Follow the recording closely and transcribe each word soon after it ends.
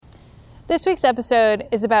This week's episode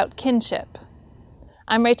is about kinship.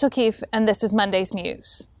 I'm Rachael Keefe, and this is Monday's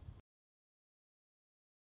Muse.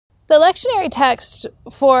 The lectionary text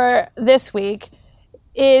for this week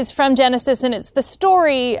is from Genesis, and it's the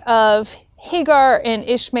story of Hagar and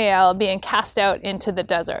Ishmael being cast out into the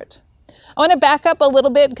desert. I want to back up a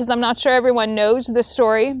little bit because I'm not sure everyone knows the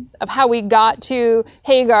story of how we got to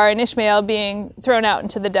Hagar and Ishmael being thrown out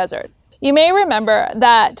into the desert. You may remember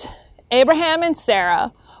that Abraham and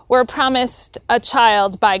Sarah were promised a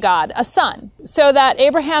child by God, a son, so that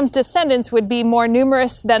Abraham's descendants would be more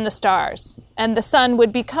numerous than the stars, and the son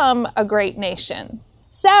would become a great nation.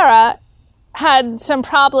 Sarah had some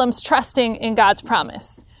problems trusting in God's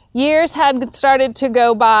promise. Years had started to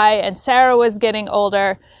go by, and Sarah was getting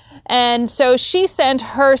older, and so she sent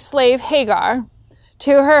her slave Hagar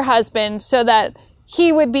to her husband so that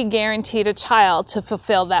he would be guaranteed a child to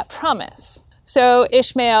fulfill that promise. So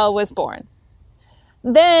Ishmael was born.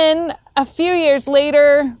 Then, a few years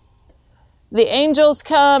later, the angels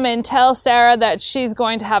come and tell Sarah that she's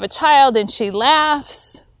going to have a child, and she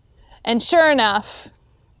laughs. And sure enough,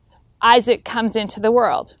 Isaac comes into the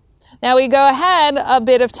world. Now we go ahead a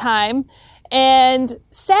bit of time, and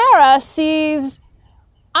Sarah sees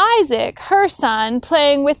Isaac, her son,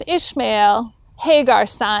 playing with Ishmael,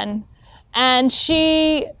 Hagar's son, and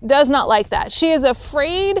she does not like that. She is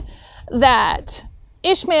afraid that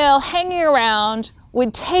Ishmael hanging around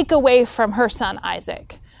would take away from her son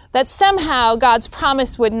Isaac, that somehow God's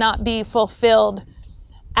promise would not be fulfilled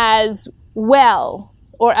as well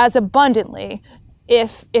or as abundantly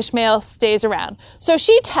if Ishmael stays around. So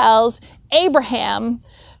she tells Abraham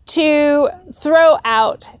to throw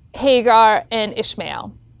out Hagar and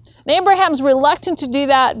Ishmael. And Abraham's reluctant to do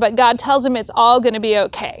that, but God tells him it's all going to be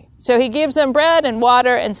okay. So he gives them bread and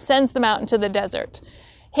water and sends them out into the desert.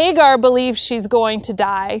 Hagar believes she's going to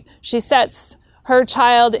die. She sets her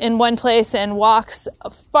child in one place and walks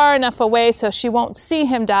far enough away so she won't see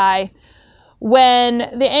him die. When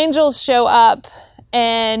the angels show up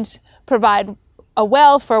and provide a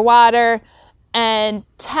well for water and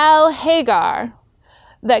tell Hagar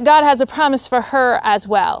that God has a promise for her as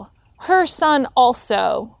well. Her son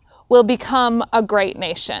also will become a great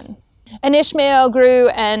nation. And Ishmael grew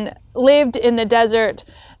and lived in the desert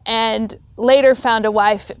and later found a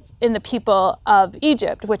wife in the people of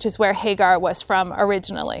Egypt, which is where Hagar was from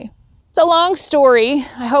originally. It's a long story.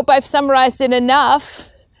 I hope I've summarized it enough.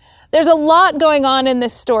 There's a lot going on in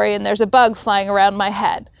this story, and there's a bug flying around my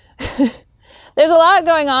head. There's a lot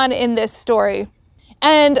going on in this story,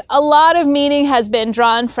 and a lot of meaning has been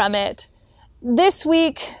drawn from it. This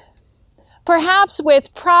week, perhaps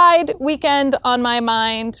with Pride weekend on my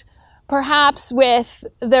mind, perhaps with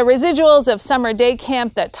the residuals of summer day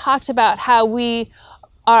camp that talked about how we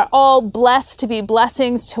are all blessed to be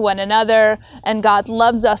blessings to one another and God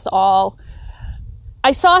loves us all,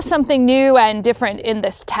 I saw something new and different in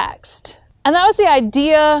this text. And that was the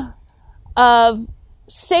idea of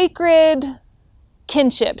sacred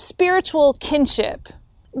kinship, spiritual kinship.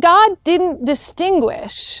 God didn't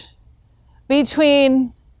distinguish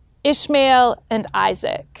between Ishmael and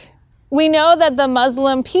Isaac. We know that the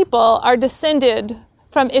Muslim people are descended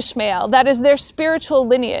from Ishmael. That is their spiritual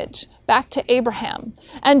lineage back to Abraham.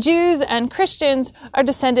 And Jews and Christians are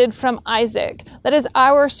descended from Isaac. That is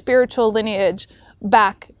our spiritual lineage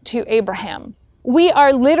back to Abraham. We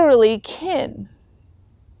are literally kin.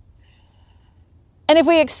 And if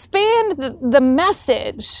we expand the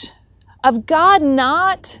message of God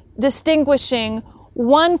not distinguishing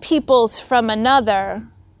one peoples from another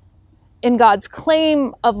in God's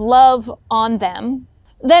claim of love on them,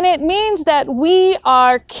 then it means that we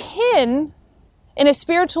are kin in a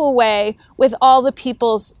spiritual way with all the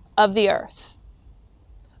peoples of the earth,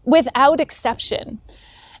 without exception.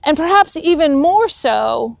 And perhaps even more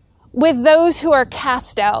so with those who are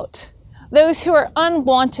cast out, those who are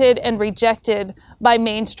unwanted and rejected by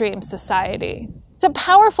mainstream society. It's a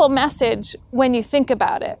powerful message when you think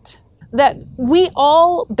about it, that we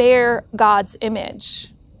all bear God's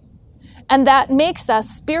image. And that makes us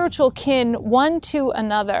spiritual kin one to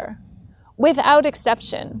another, without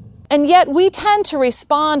exception. And yet we tend to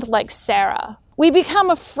respond like Sarah. We become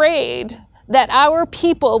afraid that our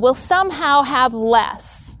people will somehow have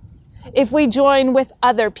less if we join with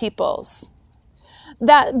other peoples.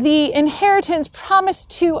 That the inheritance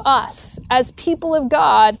promised to us as people of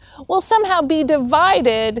God will somehow be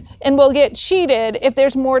divided and will get cheated if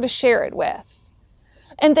there's more to share it with.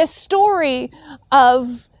 And this story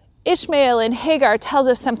of Ishmael and Hagar tells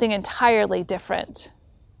us something entirely different.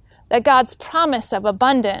 That God's promise of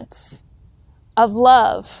abundance, of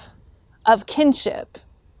love, of kinship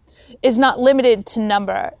is not limited to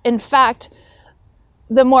number. In fact,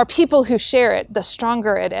 the more people who share it, the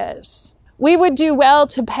stronger it is. We would do well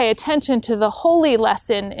to pay attention to the holy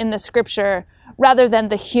lesson in the scripture rather than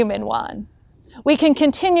the human one. We can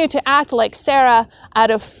continue to act like Sarah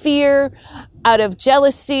out of fear, out of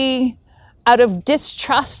jealousy, out of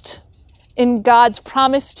distrust in God's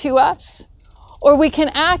promise to us, or we can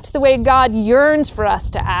act the way God yearns for us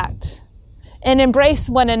to act and embrace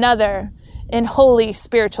one another in holy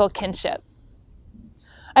spiritual kinship.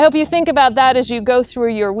 I hope you think about that as you go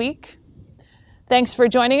through your week. Thanks for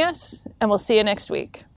joining us, and we'll see you next week.